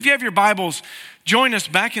If you have your Bibles, join us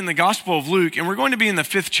back in the Gospel of Luke, and we're going to be in the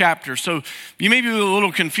 5th chapter. So you may be a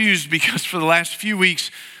little confused because for the last few weeks,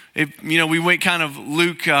 we went kind of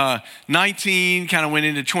Luke 19, kind of went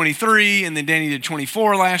into 23, and then Danny did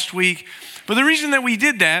 24 last week. But the reason that we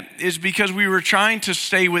did that is because we were trying to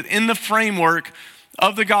stay within the framework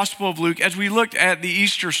of the Gospel of Luke as we looked at the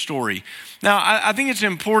Easter story. Now, I think it's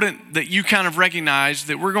important that you kind of recognize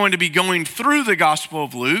that we're going to be going through the Gospel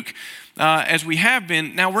of Luke as we have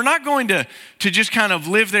been. Now, we're not going to just kind of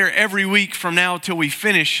live there every week from now till we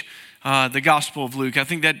finish the Gospel of Luke. I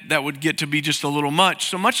think that would get to be just a little much.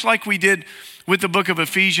 So much like we did with the book of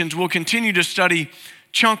Ephesians, we'll continue to study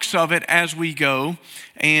chunks of it as we go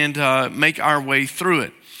and make our way through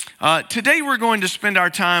it. Today we're going to spend our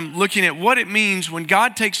time looking at what it means when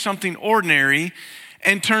God takes something ordinary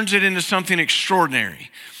and turns it into something extraordinary.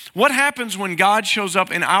 What happens when God shows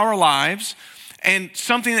up in our lives and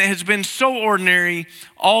something that has been so ordinary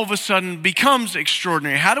all of a sudden becomes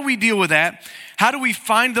extraordinary? How do we deal with that? How do we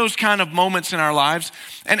find those kind of moments in our lives?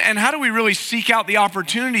 And how do we really seek out the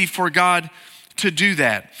opportunity for God to do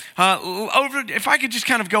that? If I could just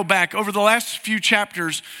kind of go back, over the last few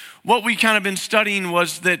chapters, what we kind of been studying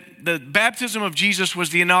was that the baptism of Jesus was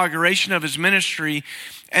the inauguration of his ministry.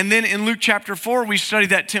 And then in Luke chapter 4, we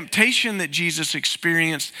studied that temptation that Jesus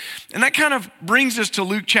experienced. And that kind of brings us to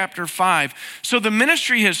Luke chapter 5. So the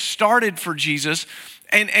ministry has started for Jesus,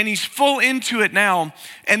 and he's full into it now.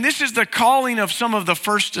 And this is the calling of some of the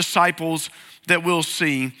first disciples that we'll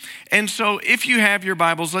see. And so if you have your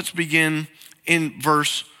Bibles, let's begin in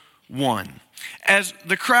verse 1. As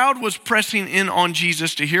the crowd was pressing in on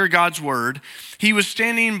Jesus to hear God's word, he was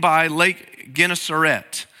standing by Lake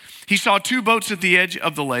Gennesaret. He saw two boats at the edge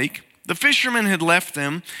of the lake. The fishermen had left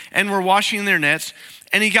them and were washing their nets,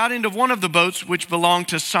 and he got into one of the boats which belonged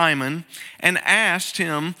to Simon and asked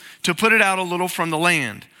him to put it out a little from the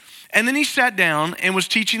land. And then he sat down and was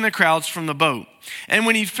teaching the crowds from the boat. And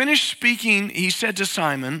when he finished speaking, he said to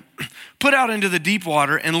Simon, "Put out into the deep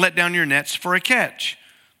water and let down your nets for a catch."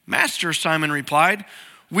 "Master," Simon replied,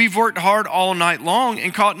 "we've worked hard all night long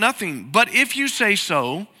and caught nothing. But if you say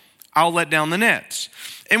so, I'll let down the nets."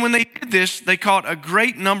 And when they did this, they caught a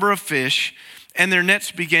great number of fish, and their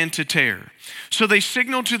nets began to tear. So they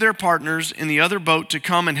signaled to their partners in the other boat to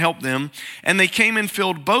come and help them, and they came and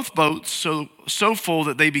filled both boats so full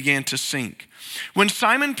that they began to sink. When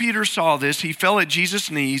Simon Peter saw this, he fell at Jesus'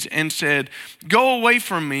 knees and said, "Go away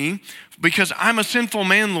from me, because I'm a sinful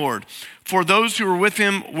man, Lord." For those who were with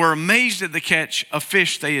him were amazed at the catch of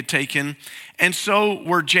fish they had taken, and so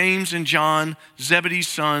were James and John, Zebedee's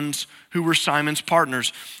sons, who were Simon's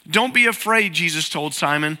partners. "Don't be afraid," Jesus told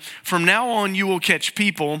Simon. "From now on you will catch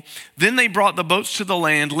people." Then they brought the boats to the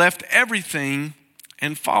land, left everything,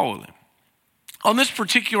 and followed him. On this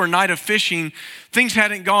particular night of fishing, things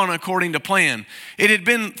hadn't gone according to plan. It had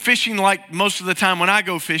been fishing like most of the time when I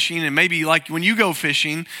go fishing, and maybe like when you go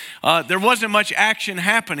fishing. There wasn't much action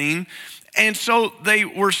happening. And so they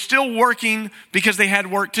were still working because they had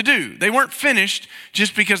work to do. They weren't finished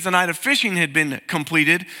just because the night of fishing had been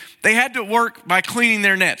completed. They had to work by cleaning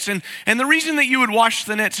their nets. And the reason that you would wash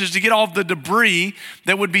the nets is to get all the debris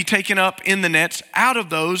that would be taken up in the nets out of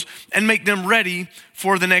those and make them ready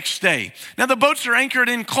for the next day. Now the boats are anchored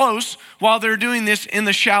in close while they're doing this in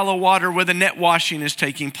the shallow water where the net washing is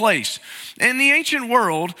taking place. In the ancient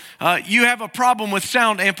world, you have a problem with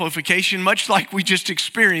sound amplification, much like we just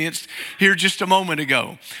experienced here just a moment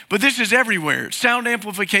ago. But this is everywhere. Sound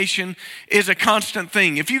amplification is a constant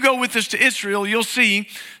thing. If you go with us to Israel, you'll see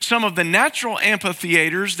some of the natural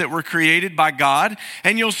amphitheaters that were created by God,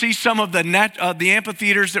 and you'll see some of the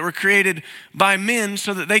amphitheaters that were created by men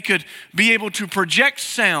so that they could be able to project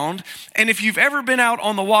sound. And if you've ever been out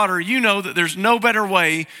on the water, you know that there's no better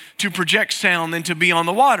way to project sound than to be on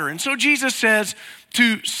the water. And so Jesus says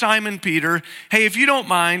to Simon Peter, "Hey, if you don't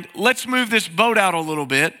mind, let's move this boat out a little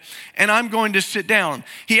bit, and I'm going to sit down."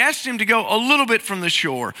 He asked him to go a little bit from the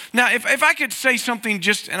shore. Now, if I could say something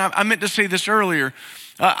and I meant to say this earlier,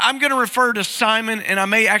 I'm going to refer to Simon, and I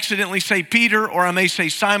may accidentally say Peter, or I may say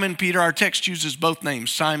Simon Peter. Our text uses both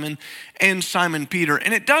names, Simon and Simon Peter.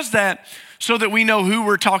 And it does that so that we know who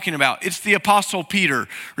we're talking about. It's the Apostle Peter.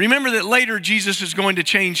 Remember that later Jesus is going to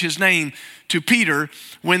change his name to Peter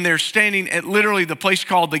when they're standing at literally the place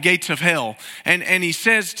called the gates of hell. And he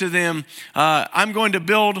says to them, "I'm going to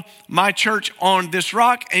build my church on this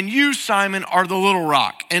rock, and you, Simon, are the little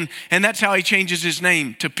rock." And that's how he changes his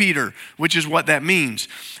name to Peter, which is what that means.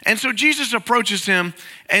 And so Jesus approaches him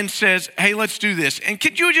and says, "Hey, let's do this." And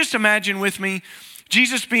could you just imagine with me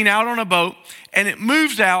Jesus being out on a boat, and it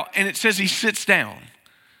moves out, and it says he sits down.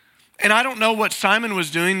 And I don't know what Simon was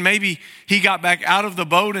doing. Maybe he got back out of the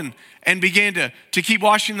boat and began to keep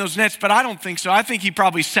washing those nets, but I don't think so. I think he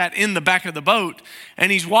probably sat in the back of the boat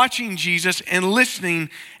and he's watching Jesus and listening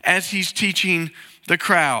as he's teaching the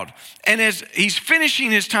crowd. And as he's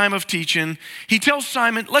finishing his time of teaching, he tells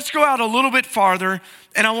Simon, let's go out a little bit farther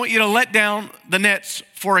and I want you to let down the nets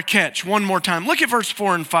for a catch one more time. Look at verse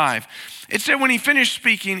 4 and 5. It said, when he finished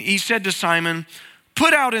speaking, he said to Simon,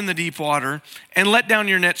 put out in the deep water and let down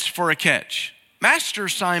your nets for a catch. Master,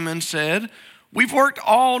 Simon said, we've worked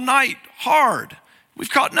all night hard. We've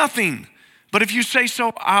caught nothing. But if you say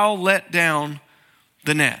so, I'll let down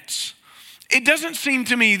the nets. It doesn't seem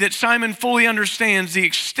to me that Simon fully understands the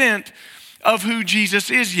extent of who Jesus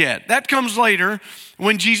is yet. That comes later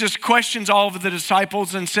when Jesus questions all of the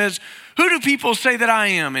disciples and says, who do people say that I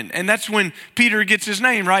am? And that's when Peter gets his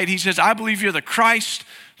name, right? He says, I believe you're the Christ,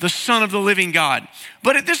 the Son of the living God.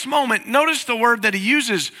 But at this moment, notice the word that he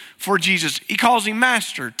uses for Jesus. He calls him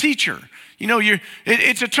master, teacher. You know,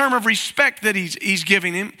 it's a term of respect that he's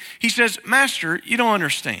giving him. He says, Master, you don't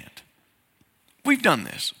understand. We've done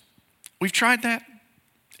this. We've tried that.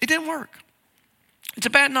 It didn't work. It's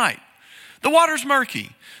a bad night. The water's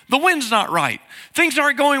murky. The wind's not right. Things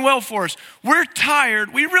aren't going well for us. We're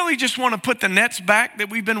tired. We really just want to put the nets back that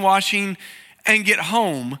we've been washing and get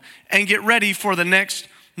home and get ready for the next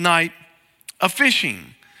night of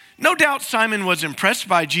fishing. No doubt Simon was impressed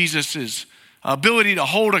by Jesus's ability to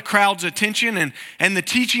hold a crowd's attention and the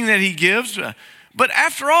teaching that he gives. But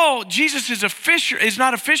after all, Jesus is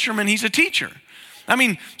not a fisherman, he's a teacher. I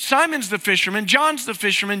mean, Simon's the fisherman, John's the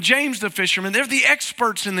fisherman, James the fisherman. They're the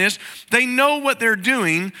experts in this. They know what they're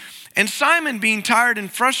doing. And Simon, being tired and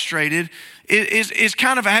frustrated, is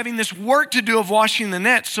kind of having this work to do of washing the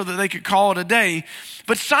nets so that they could call it a day.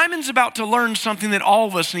 But Simon's about to learn something that all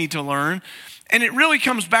of us need to learn. And it really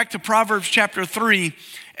comes back to Proverbs chapter 3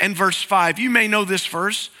 and verse 5. You may know this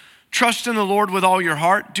verse. Trust in the Lord with all your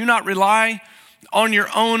heart. Do not rely on your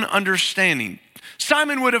own understanding.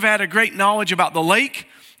 Simon would have had a great knowledge about the lake,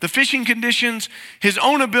 the fishing conditions, his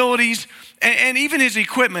own abilities, and even his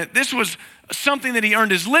equipment. This was something that he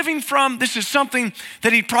earned his living from. This is something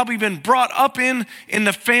that he'd probably been brought up in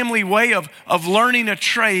the family way of learning a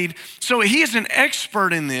trade. So he is an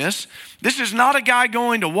expert in this. This is not a guy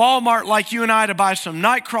going to Walmart like you and I to buy some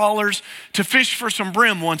night crawlers to fish for some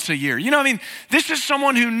brim once a year. You know what I mean? This is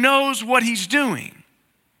someone who knows what he's doing.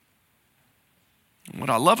 What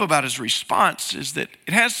I love about his response is that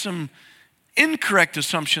it has some incorrect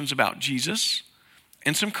assumptions about Jesus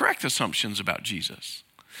and some correct assumptions about Jesus.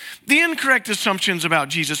 The incorrect assumptions about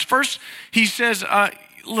Jesus. First, he says,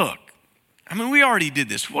 look, I mean, we already did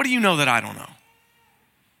this. What do you know that I don't know?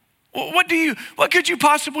 What could you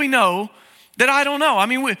possibly know that I don't know? I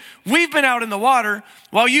mean, we've been out in the water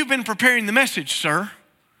while you've been preparing the message, sir.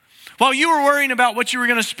 While you were worrying about what you were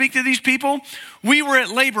going to speak to these people, we were at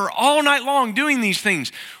labor all night long doing these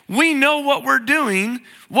things. We know what we're doing.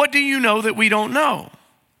 What do you know that we don't know?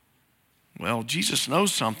 Well, Jesus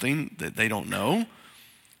knows something that they don't know.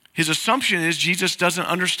 His assumption is Jesus doesn't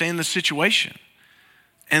understand the situation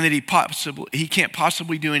and that he can't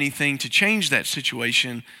possibly do anything to change that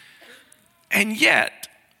situation. And yet,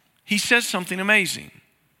 he says something amazing.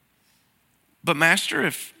 But Master,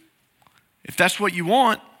 if that's what you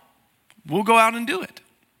want, we'll go out and do it.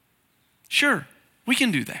 Sure, we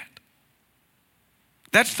can do that.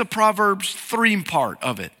 That's the Proverbs 3 part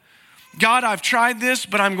of it. God, I've tried this,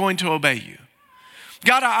 but I'm going to obey you.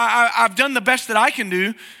 God, I've done the best that I can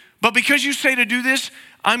do, but because you say to do this,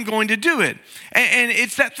 I'm going to do it. And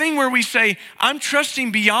it's that thing where we say, I'm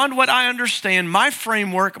trusting beyond what I understand, my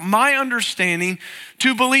framework, my understanding,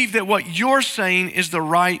 to believe that what you're saying is the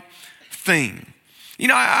right thing. You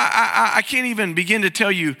know, I can't even begin to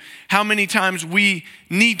tell you how many times we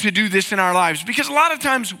need to do this in our lives, because a lot of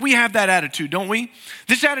times we have that attitude, don't we?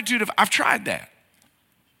 This attitude of, I've tried that.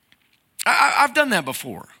 I've done that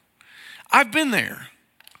before. I've been there.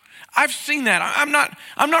 I've seen that.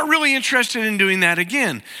 I'm not really interested in doing that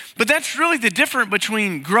again. But that's really the difference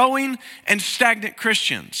between growing and stagnant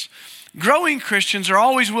Christians. Growing Christians are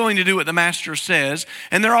always willing to do what the master says,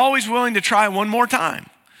 and they're always willing to try one more time.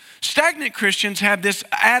 Stagnant Christians have this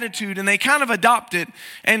attitude and they kind of adopt it.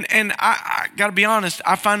 And I got to be honest,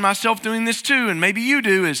 I find myself doing this too, and maybe you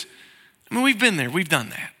do, we've been there, we've done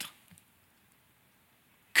that.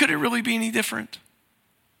 Could it really be any different?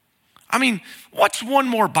 I mean, what's one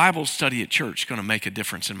more Bible study at church going to make a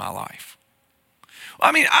difference in my life?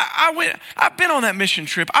 I mean, I've been on that mission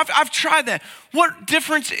trip. I've tried that. What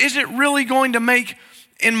difference is it really going to make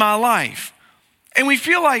in my life? And we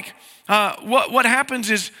feel like what happens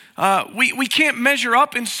is we can't measure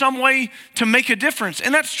up in some way to make a difference.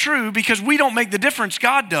 And that's true because we don't make the difference,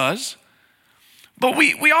 God does. But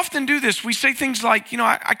we often do this. We say things like,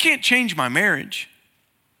 I can't change my marriage.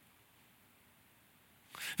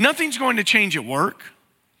 Nothing's going to change at work.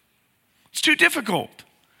 It's too difficult.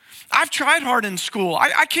 I've tried hard in school.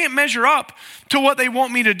 I can't measure up to what they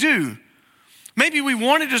want me to do. Maybe we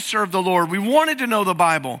wanted to serve the Lord. We wanted to know the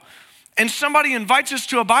Bible. And somebody invites us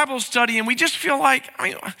to a Bible study and we just feel like,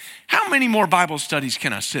 how many more Bible studies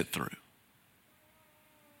can I sit through?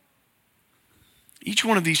 Each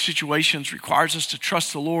one of these situations requires us to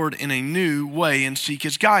trust the Lord in a new way and seek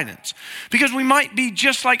his guidance. Because we might be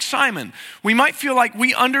just like Simon. We might feel like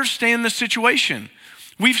we understand the situation.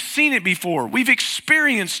 We've seen it before. We've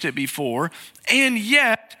experienced it before. And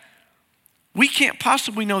yet, we can't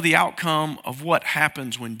possibly know the outcome of what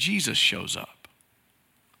happens when Jesus shows up.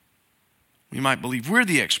 We might believe we're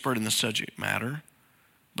the expert in the subject matter.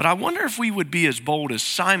 But I wonder if we would be as bold as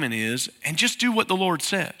Simon is and just do what the Lord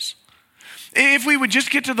says. If we would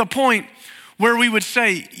just get to the point where we would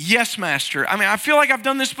say, yes, Master. I feel like I've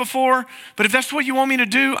done this before, but if that's what you want me to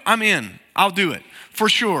do, I'm in. I'll do it, for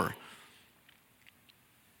sure.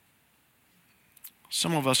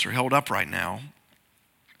 Some of us are held up right now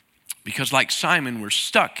because like Simon, we're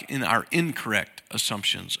stuck in our incorrect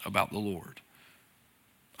assumptions about the Lord.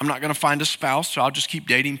 I'm not going to find a spouse, so I'll just keep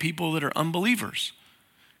dating people that are unbelievers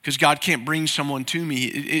because God can't bring someone to me.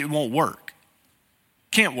 It won't work.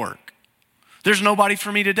 Can't work. There's nobody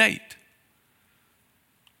for me to date.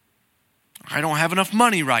 I don't have enough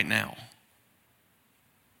money right now.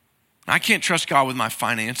 I can't trust God with my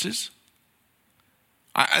finances.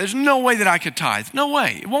 There's no way that I could tithe. No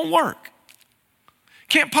way. It won't work.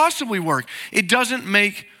 Can't possibly work. It doesn't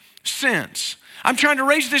make sense. I'm trying to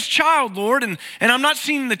raise this child, Lord, and I'm not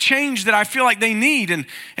seeing the change that I feel like they need. And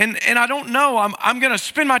I don't know. I'm going to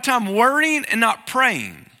spend my time worrying and not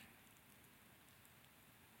praying.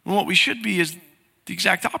 And what we should be is the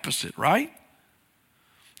exact opposite, right?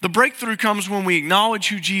 The breakthrough comes when we acknowledge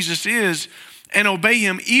who Jesus is and obey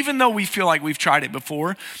him, even though we feel like we've tried it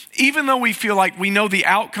before, even though we feel like we know the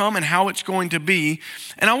outcome and how it's going to be.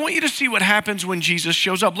 And I want you to see what happens when Jesus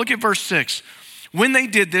shows up. Look at verse 6. When they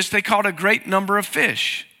did this, they caught a great number of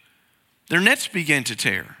fish. Their nets began to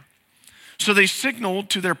tear. So they signaled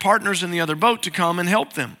to their partners in the other boat to come and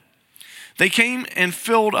help them. They came and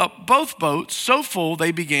filled up both boats so full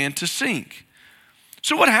they began to sink.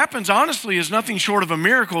 So what happens, honestly, is nothing short of a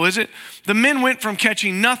miracle, is it? The men went from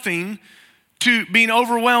catching nothing to being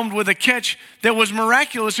overwhelmed with a catch that was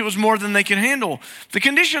miraculous. It was more than they could handle. The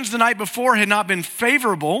conditions the night before had not been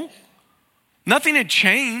favorable. Nothing had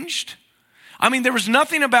changed. There was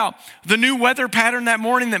nothing about the new weather pattern that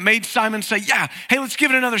morning that made Simon say, hey, let's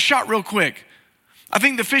give it another shot real quick. I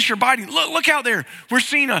think the fish are biting. Look out there. We're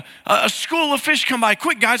seeing a school of fish come by.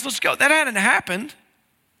 Quick, guys, let's go. That hadn't happened.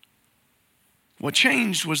 What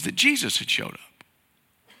changed was that Jesus had showed up.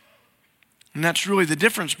 And that's really the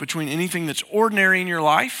difference between anything that's ordinary in your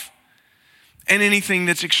life and anything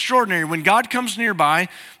that's extraordinary. When God comes nearby,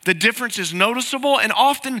 the difference is noticeable and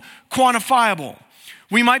often quantifiable.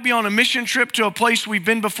 We might be on a mission trip to a place we've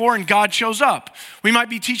been before and God shows up. We might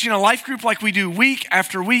be teaching a life group like we do week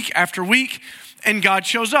after week after week, and God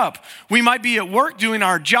shows up. We might be at work doing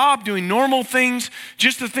our job, doing normal things,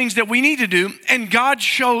 just the things that we need to do, and God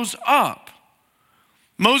shows up.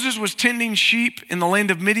 Moses was tending sheep in the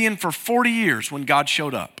land of Midian for 40 years when God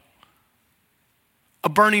showed up. A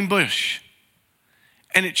burning bush,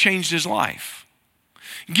 and it changed his life.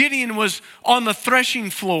 Gideon was on the threshing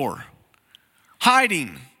floor,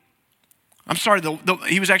 hiding.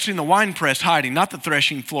 He was actually in the wine press hiding, not the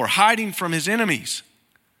threshing floor, hiding from his enemies.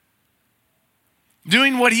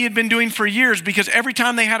 Doing what he had been doing for years, because every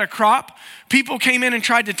time they had a crop, people came in and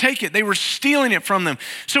tried to take it. They were stealing it from them.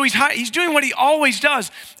 So he's doing what he always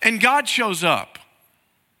does, and God shows up.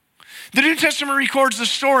 The New Testament records the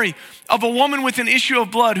story of a woman with an issue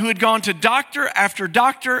of blood who had gone to doctor after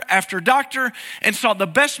doctor after doctor and sought the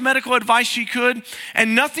best medical advice she could,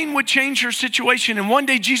 and nothing would change her situation. And one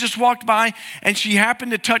day Jesus walked by and she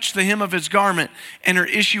happened to touch the hem of his garment and her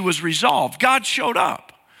issue was resolved. God showed up.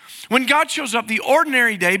 When God shows up, the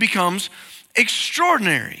ordinary day becomes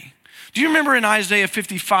extraordinary. Do you remember in Isaiah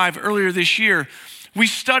 55 earlier this year, we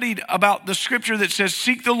studied about the scripture that says,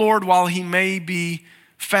 seek the Lord while he may be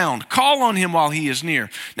found. Call on him while he is near.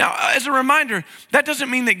 Now, as a reminder, that doesn't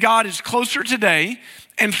mean that God is closer today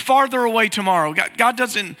and farther away tomorrow. God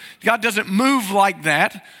doesn't move like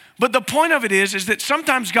that. But the point of it is that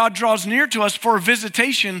sometimes God draws near to us for a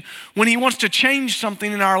visitation when he wants to change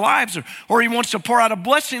something in our lives, or he wants to pour out a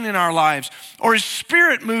blessing in our lives, or his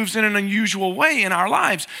Spirit moves in an unusual way in our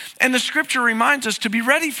lives. And the scripture reminds us to be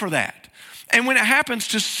ready for that. And when it happens,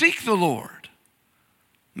 to seek the Lord.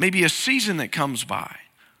 Maybe a season that comes by.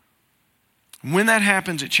 When that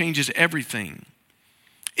happens, it changes everything.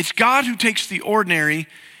 It's God who takes the ordinary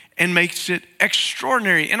and makes it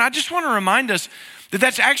extraordinary. And I just want to remind us that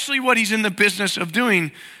that's actually what he's in the business of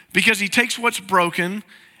doing, because he takes what's broken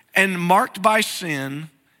and marked by sin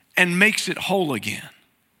and makes it whole again.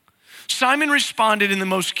 Simon responded in the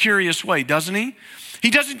most curious way, doesn't he? He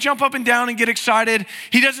doesn't jump up and down and get excited.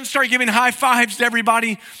 He doesn't start giving high fives to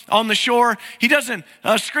everybody on the shore. He doesn't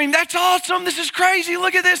scream, "That's awesome, this is crazy,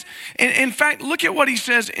 look at this." In fact, look at what he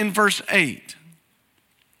says in verse 8.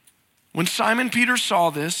 When Simon Peter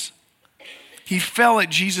saw this, he fell at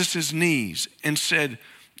Jesus' knees and said,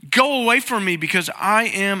 "Go away from me, because I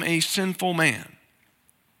am a sinful man."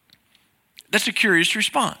 That's a curious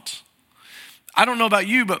response. I don't know about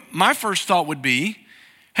you, but my first thought would be,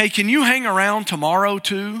 "Hey, can you hang around tomorrow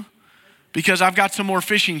too? Because I've got some more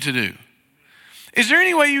fishing to do. Is there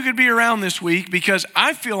any way you could be around this week? Because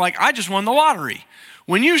I feel like I just won the lottery.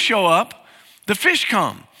 When you show up, the fish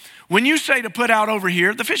come. When you say to put out over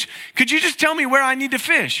here, the fish, could you just tell me where I need to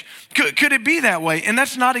fish?" Could it be that way? And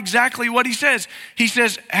that's not exactly what he says. He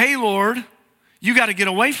says, "Hey, Lord, you got to get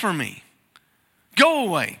away from me. Go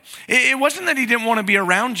away." It wasn't that he didn't want to be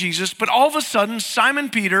around Jesus, but all of a sudden, Simon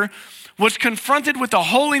Peter was confronted with the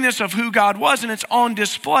holiness of who God was, and it's on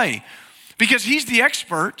display. Because he's the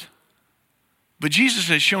expert, but Jesus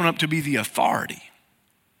has shown up to be the authority.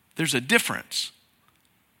 There's a difference.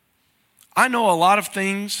 I know a lot of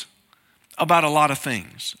things about a lot of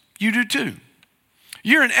things. You do too.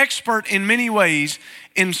 You're an expert in many ways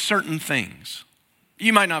in certain things.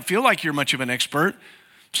 You might not feel like you're much of an expert.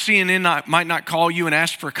 CNN might not call you and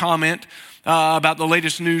ask for a comment about the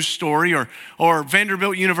latest news story, or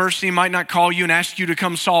Vanderbilt University might not call you and ask you to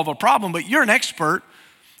come solve a problem, but you're an expert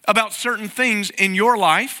about certain things in your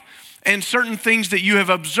life and certain things that you have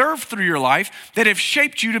observed through your life that have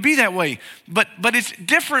shaped you to be that way. But it's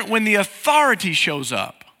different when the authority shows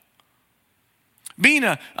up. Being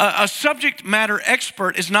a subject matter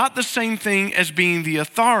expert is not the same thing as being the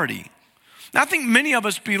authority. Now, I think many of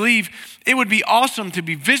us believe it would be awesome to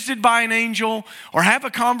be visited by an angel or have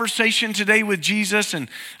a conversation today with Jesus. And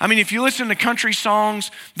I mean, if you listen to country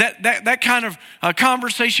songs, that kind of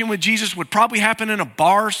conversation with Jesus would probably happen in a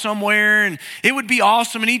bar somewhere, and it would be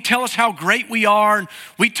awesome. And he'd tell us how great we are, and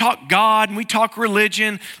we talk God and we talk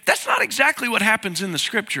religion. That's not exactly what happens in the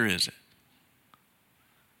scripture, is it?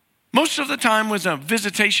 Most of the time when a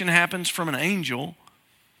visitation happens from an angel,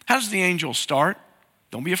 how does the angel start?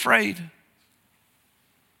 Don't be afraid.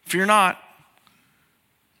 Fear not.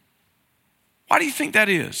 Why do you think that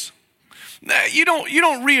is? You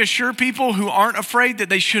don't reassure people who aren't afraid that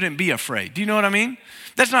they shouldn't be afraid. Do you know what I mean?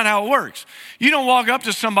 That's not how it works. You don't walk up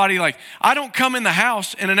to somebody like, I don't come in the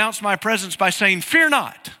house and announce my presence by saying, "Fear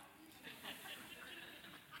not."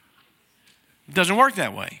 It doesn't work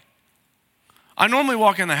that way. I normally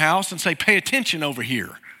walk in the house and say, "Pay attention over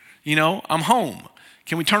here. You know, I'm home.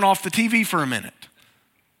 Can we turn off the TV for a minute?"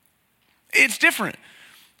 It's different.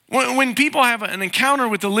 When people have an encounter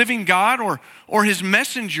with the living God or his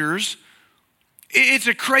messengers, it's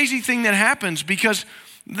a crazy thing that happens, because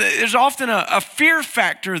there's often a fear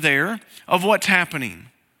factor there of what's happening.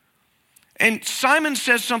 And Simon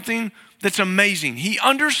says something that's amazing. He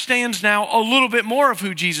understands now a little bit more of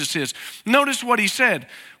who Jesus is. Notice what he said.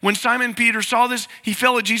 When Simon Peter saw this, he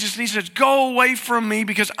fell at Jesus and he says, "Go away from me,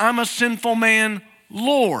 because I'm a sinful man,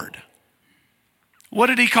 Lord." What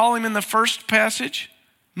did he call him in the first passage?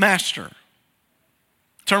 Master.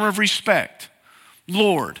 Term of respect.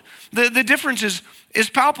 Lord. The difference is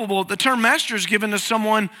palpable. The term master is given to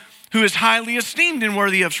someone who is highly esteemed and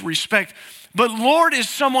worthy of respect. But Lord is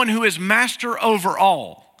someone who is master over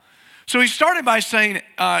all. So he started by saying,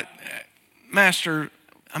 "Master,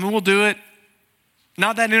 I mean, we'll do it.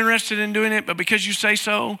 Not that interested in doing it, but because you say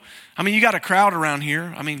so. I mean, you got a crowd around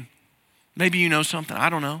here. I mean, maybe you know something. I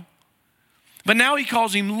don't know." But now he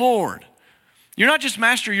calls him Lord. You're not just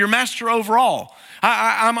master, you're master over all.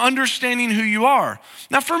 I'm understanding who you are.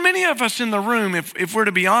 Now, for many of us in the room, if we're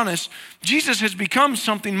to be honest, Jesus has become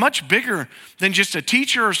something much bigger than just a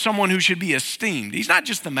teacher or someone who should be esteemed. He's not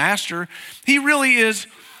just the master. He really is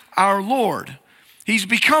our Lord. He's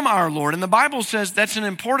become our Lord. And the Bible says that's an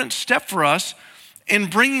important step for us in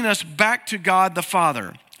bringing us back to God the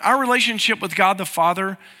Father. Our relationship with God the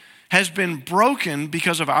Father has been broken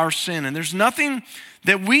because of our sin. And there's nothing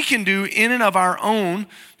that we can do in and of our own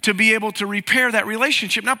to be able to repair that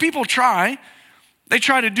relationship. Now, people try. They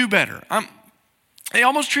try to do better. They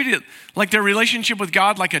almost treat it like their relationship with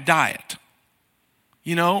God like a diet.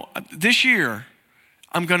 You know, this year,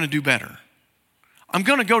 I'm going to do better. I'm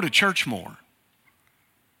going to go to church more.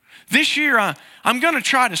 This year, I'm going to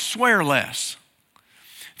try to swear less.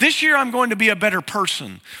 This year, I'm going to be a better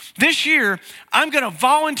person. This year, I'm going to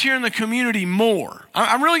volunteer in the community more.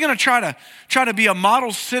 I'm really going to try to be a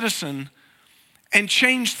model citizen and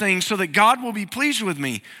change things so that God will be pleased with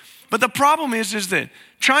me. But the problem is that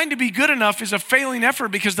trying to be good enough is a failing effort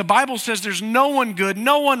because the Bible says there's no one good,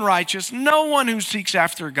 no one righteous, no one who seeks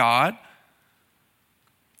after God.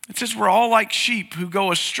 It says we're all like sheep who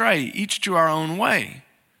go astray, each to our own way.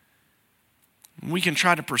 We can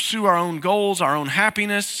try to pursue our own goals, our own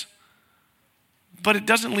happiness, but it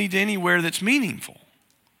doesn't lead to anywhere that's meaningful.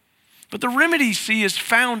 But the remedy, see, is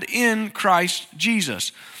found in Christ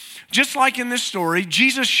Jesus. Just like in this story,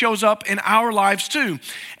 Jesus shows up in our lives too.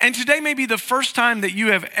 And today may be the first time that you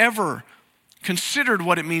have ever considered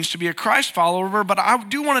what it means to be a Christ follower, but I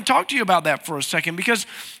do want to talk to you about that for a second because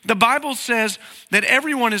the Bible says that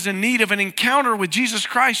everyone is in need of an encounter with Jesus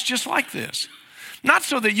Christ just like this. Not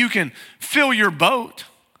so that you can fill your boat.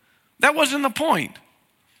 That wasn't the point.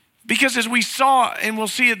 Because as we saw, and we'll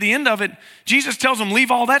see at the end of it, Jesus tells them,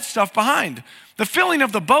 leave all that stuff behind. The filling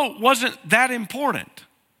of the boat wasn't that important.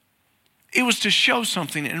 It was to show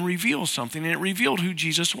something and reveal something, and it revealed who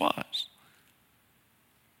Jesus was.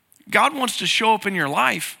 God wants to show up in your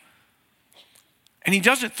life, and he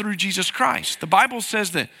does it through Jesus Christ. The Bible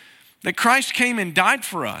says that Christ came and died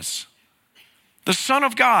for us, the Son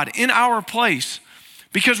of God, in our place,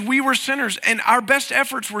 because we were sinners and our best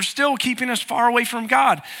efforts were still keeping us far away from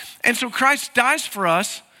God. And so Christ dies for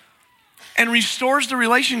us and restores the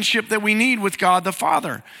relationship that we need with God the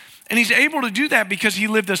Father. And he's able to do that because he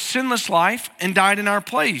lived a sinless life and died in our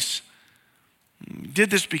place. He did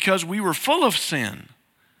this because we were full of sin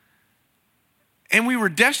and we were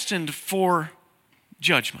destined for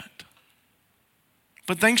judgment.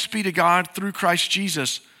 But thanks be to God through Christ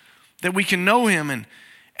Jesus that we can know him.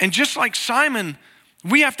 And just like Simon,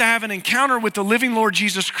 we have to have an encounter with the living Lord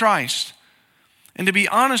Jesus Christ and to be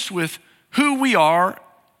honest with who we are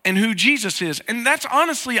and who Jesus is. And that's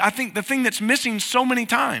honestly, I think, the thing that's missing so many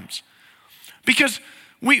times. Because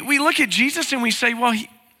we look at Jesus and we say, well,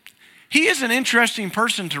 he is an interesting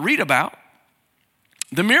person to read about.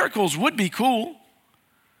 The miracles would be cool.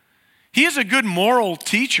 He is a good moral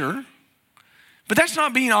teacher. But that's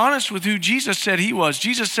not being honest with who Jesus said he was.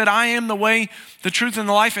 Jesus said, I am the way, the truth, and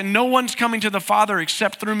the life, and no one's coming to the Father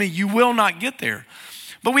except through me. You will not get there.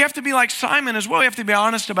 But we have to be like Simon as well. We have to be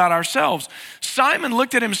honest about ourselves. Simon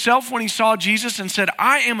looked at himself when he saw Jesus and said,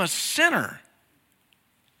 I am a sinner.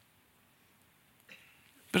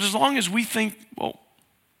 But as long as we think, well,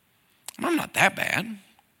 I'm not that bad.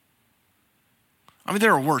 I mean,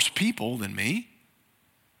 there are worse people than me.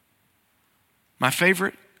 My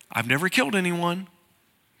favorite, I've never killed anyone.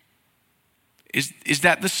 Is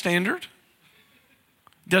that the standard?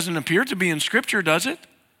 Doesn't appear to be in Scripture, does it?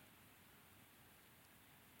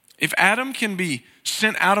 If Adam can be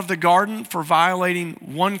sent out of the garden for violating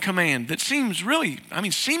one command that seems really,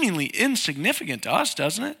 seemingly insignificant to us,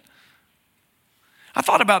 doesn't it? I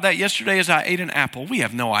thought about that yesterday as I ate an apple. We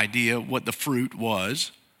have no idea what the fruit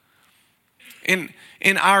was. In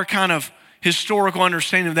our kind of historical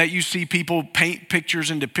understanding of that, you see people paint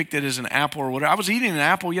pictures and depict it as an apple or whatever. I was eating an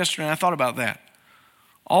apple yesterday and I thought about that.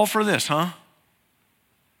 All for this, huh?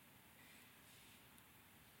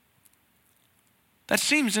 That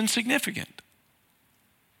seems insignificant.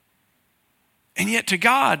 And yet to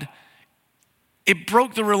God, it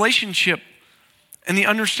broke the relationship and the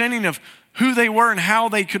understanding of who they were and how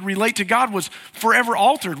they could relate to God was forever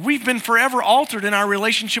altered. We've been forever altered in our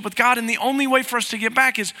relationship with God, and the only way for us to get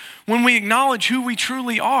back is when we acknowledge who we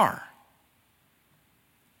truly are.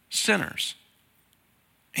 Sinners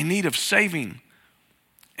in need of saving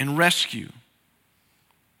and rescue.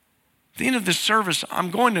 At the end of this service,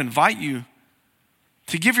 I'm going to invite you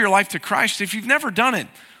to give your life to Christ. If you've never done it,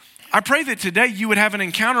 I pray that today you would have an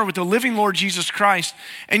encounter with the living Lord Jesus Christ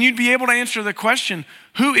and you'd be able to answer the question,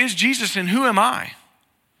 who is Jesus and who am I?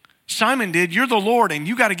 Simon did. You're the Lord and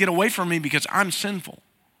you got to get away from me because I'm sinful.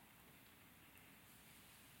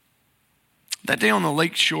 That day on the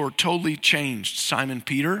lake shore totally changed Simon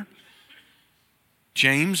Peter,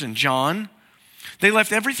 James, and John. They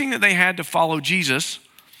left everything that they had to follow Jesus.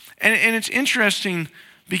 And it's interesting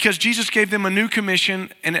because Jesus gave them a new commission,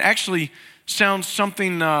 and it actually sounds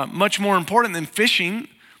something much more important than fishing.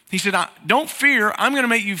 He said, don't fear, I'm going to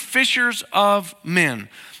make you fishers of men.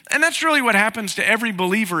 And that's really what happens to every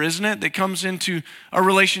believer, isn't it, that comes into a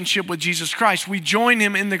relationship with Jesus Christ. We join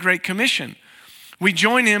him in the Great Commission. We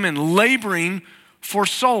join him in laboring for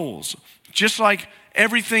souls. Just like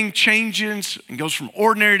everything changes and goes from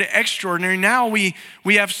ordinary to extraordinary, now we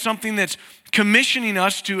have something that's commissioning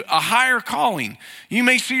us to a higher calling. You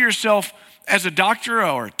may see yourself as a doctor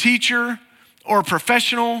or a teacher or a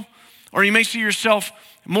professional, or you may see yourself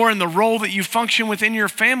more in the role that you function within your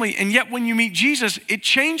family. And yet when you meet Jesus, it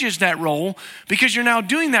changes that role because you're now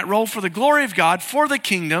doing that role for the glory of God, for the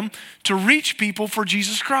kingdom, to reach people for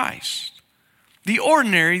Jesus Christ. The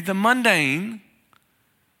ordinary, the mundane,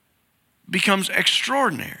 becomes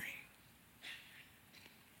extraordinary.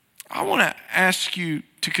 I want to ask you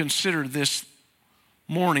to consider this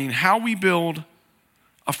morning how we build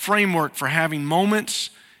a framework for having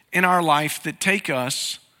moments in our life that take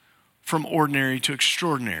us from ordinary to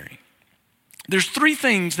extraordinary. There's three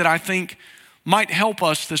things that I think might help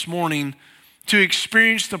us this morning to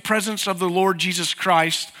experience the presence of the Lord Jesus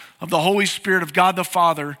Christ, of the Holy Spirit, of God the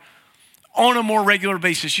Father on a more regular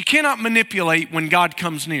basis. You cannot manipulate when God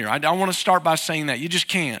comes near. I want to start by saying that. You just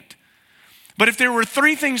can't. But if there were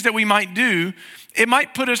three things that we might do, it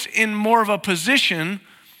might put us in more of a position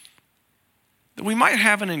that we might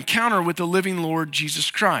have an encounter with the living Lord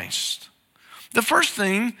Jesus Christ. The first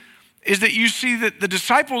thing is that you see that the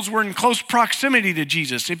disciples were in close proximity to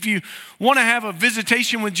Jesus. If you want to have a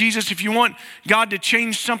visitation with Jesus, if you want God to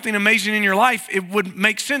change something amazing in your life, it would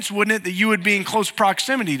make sense, wouldn't it, that you would be in close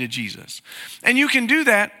proximity to Jesus. And you can do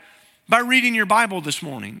that by reading your Bible this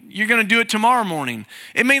morning. You're going to do it tomorrow morning.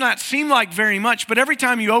 It may not seem like very much, but every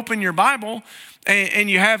time you open your Bible and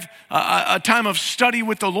you have a time of study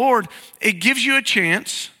with the Lord, it gives you a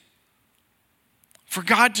chance for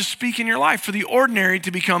God to speak in your life, for the ordinary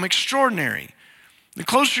to become extraordinary. The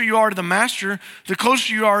closer you are to the Master, the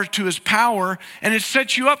closer you are to his power, and it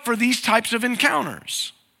sets you up for these types of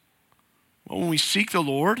encounters. Well, when we seek the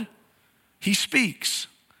Lord, he speaks.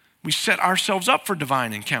 We set ourselves up for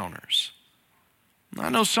divine encounters. I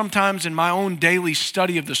know sometimes in my own daily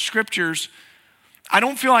study of the scriptures, I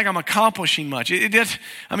don't feel like I'm accomplishing much. It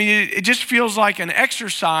just feels like an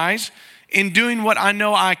exercise in doing what I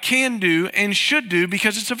know I can do and should do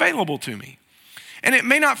because it's available to me. And it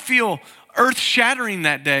may not feel earth-shattering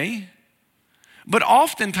that day, but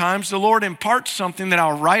oftentimes the Lord imparts something that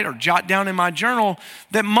I'll write or jot down in my journal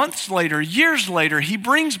that months later, years later, he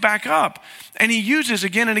brings back up and he uses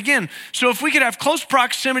again and again. So if we could have close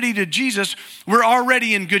proximity to Jesus, we're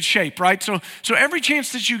already in good shape, right? So every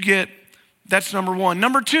chance that you get, that's number one.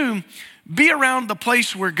 Number two, be around the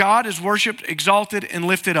place where God is worshiped, exalted, and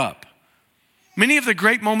lifted up. Many of the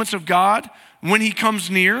great moments of God, when he comes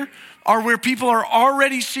near, are where people are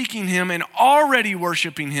already seeking him and already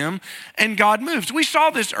worshiping him, and God moves. We saw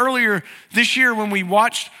this earlier this year when we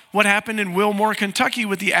watched what happened in Wilmore, Kentucky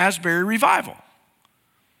with the Asbury Revival.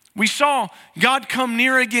 We saw God come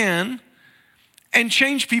near again and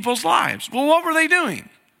change people's lives. Well, what were they doing?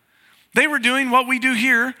 They were doing what we do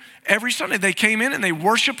here every Sunday. They came in and they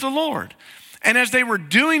worshiped the Lord. And as they were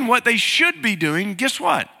doing what they should be doing, guess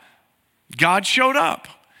what? God showed up.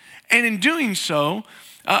 And in doing so,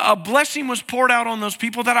 a blessing was poured out on those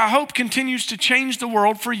people that I hope continues to change the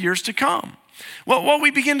world for years to come. Well, what we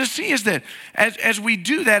begin to see is that as we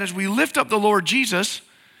do that, as we lift up the Lord Jesus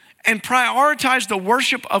and prioritize the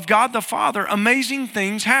worship of God the Father, amazing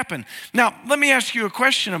things happen. Now, let me ask you a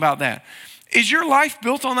question about that. Is your life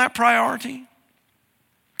built on that priority?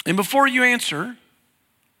 And before you answer,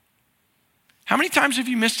 how many times have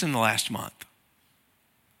you missed in the last month?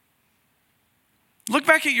 Look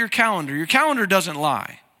back at your calendar. Your calendar doesn't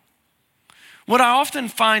lie. What I often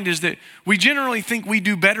find is that we generally think we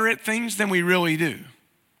do better at things than we really do,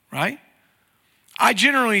 right? I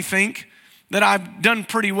generally think that I've done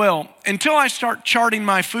pretty well until I start charting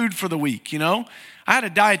my food for the week, you know? I had a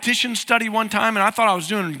dietitian study one time and I thought I was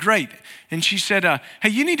doing great. And she said, hey,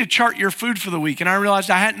 you need to chart your food for the week. And I realized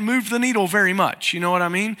I hadn't moved the needle very much. You know what I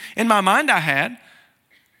mean? In my mind I had.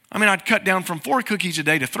 I'd cut down from 4 cookies a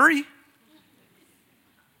day to 3.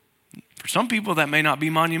 For some people, that may not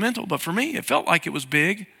be monumental, but for me, it felt like it was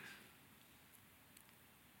big.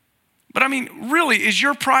 But really, is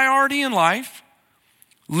your priority in life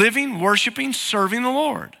living, worshiping, serving the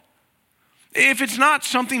Lord? If it's not,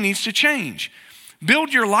 something needs to change.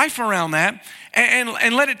 Build your life around that and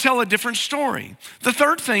let it tell a different story. The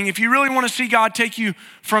third thing, if you really want to see God take you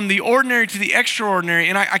from the ordinary to the extraordinary,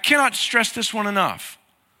 and I cannot stress this one enough,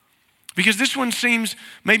 because this one seems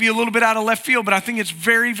maybe a little bit out of left field, but I think it's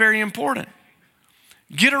very, very important.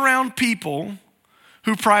 Get around people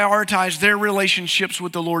who prioritize their relationships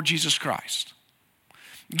with the Lord Jesus Christ.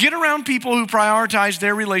 Get around people who prioritize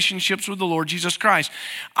their relationships with the Lord Jesus Christ.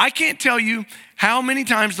 I can't tell you how many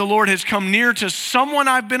times the Lord has come near to someone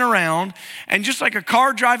I've been around, and just like a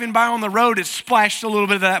car driving by on the road, it splashed a little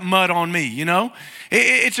bit of that mud on me, you know?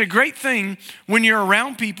 It's a great thing when you're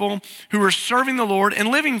around people who are serving the Lord and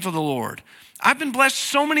living for the Lord. I've been blessed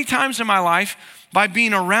so many times in my life by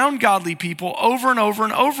being around godly people over and over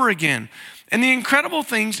and over again. And the incredible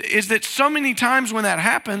thing is that so many times when that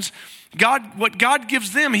happens, what God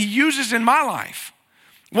gives them, he uses in my life.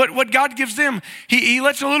 What God gives them, he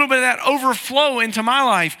lets a little bit of that overflow into my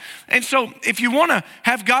life. And so if you want to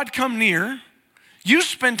have God come near, you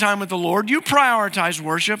spend time with the Lord, you prioritize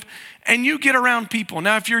worship, and you get around people.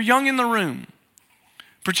 Now, if you're young in the room,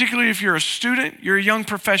 particularly if you're a student, you're a young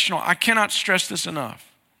professional, I cannot stress this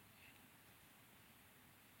enough.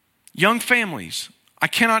 Young families, I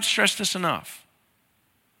cannot stress this enough.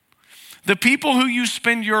 The people who you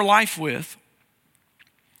spend your life with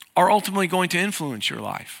are ultimately going to influence your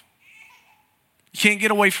life. You can't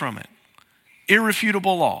get away from it.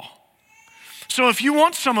 Irrefutable law. So if you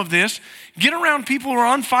want some of this, get around people who are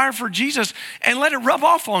on fire for Jesus and let it rub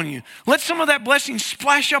off on you. Let some of that blessing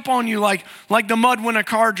splash up on you like the mud when a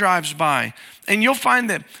car drives by. And you'll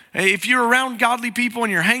find that if you're around godly people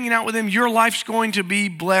and you're hanging out with them, your life's going to be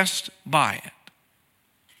blessed by it.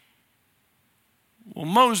 Well,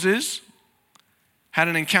 Moses had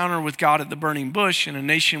an encounter with God at the burning bush, and a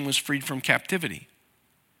nation was freed from captivity.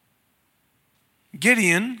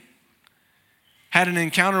 Gideon had an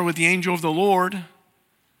encounter with the angel of the Lord,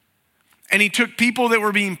 and he took people that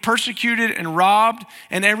were being persecuted and robbed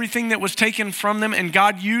and everything that was taken from them, and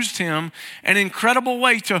God used him in an incredible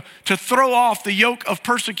way to throw off the yoke of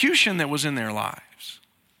persecution that was in their lives.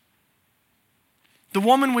 The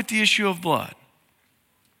woman with the issue of blood.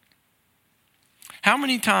 How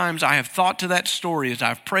many times I have thought to that story as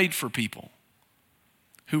I've prayed for people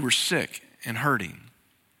who were sick and hurting.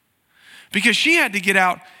 Because she had to get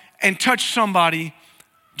out and touch somebody,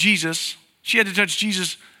 Jesus. She had to touch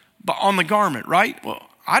Jesus on the garment, right? Well,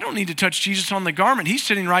 I don't need to touch Jesus on the garment. He's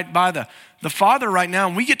sitting right by the Father right now,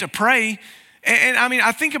 and we get to pray. And I mean,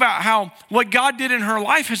 I think about how what God did in her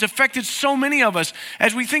life has affected so many of us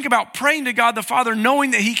as we think about praying to God the Father,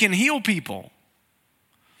 knowing that he can heal people.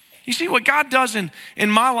 You see, what God does in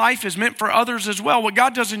my life is meant for others as well. What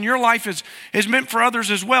God does in your life is meant for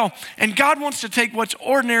others as well. And God wants to take what's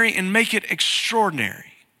ordinary and make it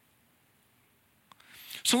extraordinary.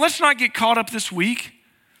 So let's not get caught up this week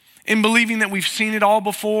in believing that we've seen it all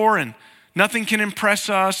before and nothing can impress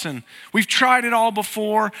us and we've tried it all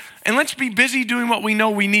before. And let's be busy doing what we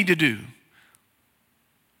know we need to do.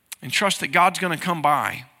 And trust that God's going to come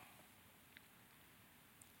by.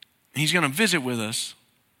 He's going to visit with us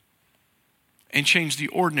and change the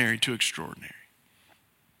ordinary to extraordinary.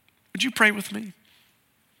 Would you pray with me?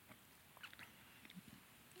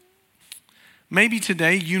 Maybe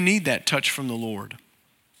today you need that touch from the Lord.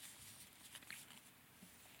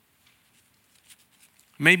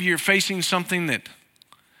 Maybe you're facing something that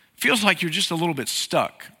feels like you're just a little bit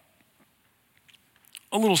stuck,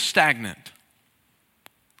 a little stagnant.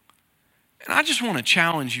 And I just want to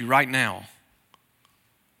challenge you right now.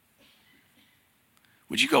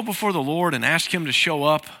 Would you go before the Lord and ask him to show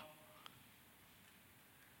up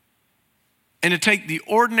and to take the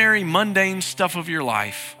ordinary, mundane stuff of your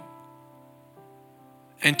life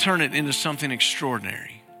and turn it into something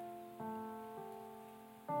extraordinary?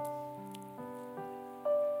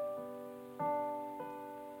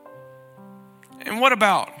 And what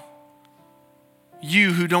about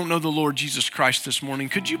you who don't know the Lord Jesus Christ this morning?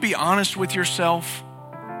 Could you be honest with yourself?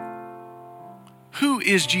 Who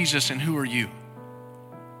is Jesus and who are you?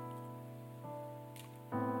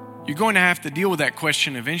 You're going to have to deal with that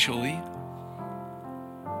question eventually.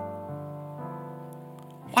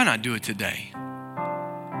 Why not do it today?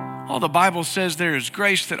 Oh, the Bible says there is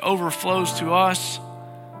grace that overflows to us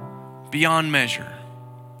beyond measure.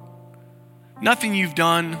 Nothing you've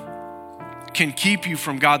done can keep you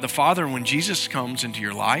from God the Father when Jesus comes into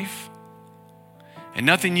your life. And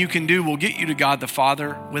nothing you can do will get you to God the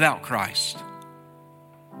Father without Christ.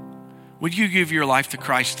 Would you give your life to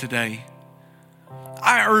Christ today?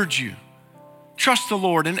 I urge you, trust the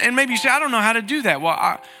Lord. And maybe you say, I don't know how to do that. Well,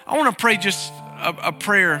 I want to pray just a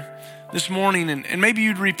prayer this morning, and maybe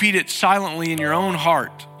you'd repeat it silently in your own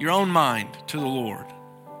heart, your own mind to the Lord.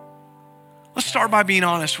 Let's start by being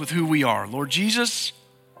honest with who we are. Lord Jesus,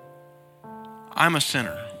 I'm a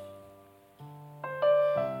sinner.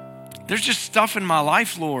 There's just stuff in my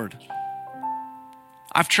life, Lord.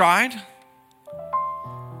 I've tried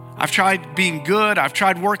being good. I've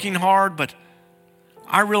tried working hard, but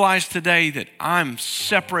I realize today that I'm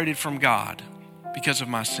separated from God because of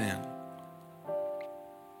my sin.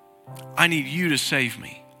 I need you to save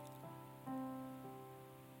me.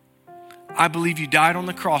 I believe you died on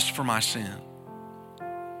the cross for my sin,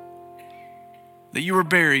 that you were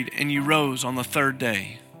buried and you rose on the third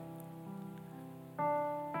day.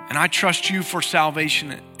 And I trust you for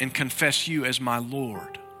salvation and confess you as my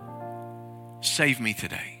Lord. Save me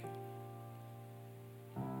today.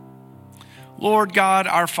 Lord God,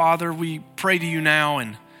 our Father, we pray to you now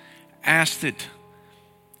and ask that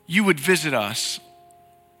you would visit us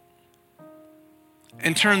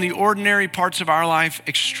and turn the ordinary parts of our life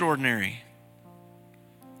extraordinary.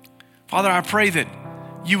 Father, I pray that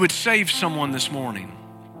you would save someone this morning,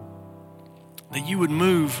 that you would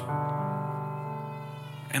move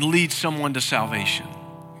and lead someone to salvation.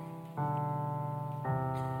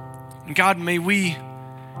 And God, may we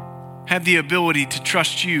have the ability to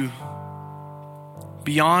trust you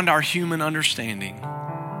beyond our human understanding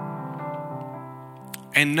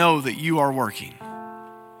and know that you are working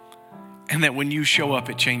and that when you show up,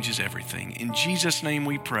 it changes everything. In Jesus' name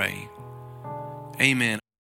we pray. Amen.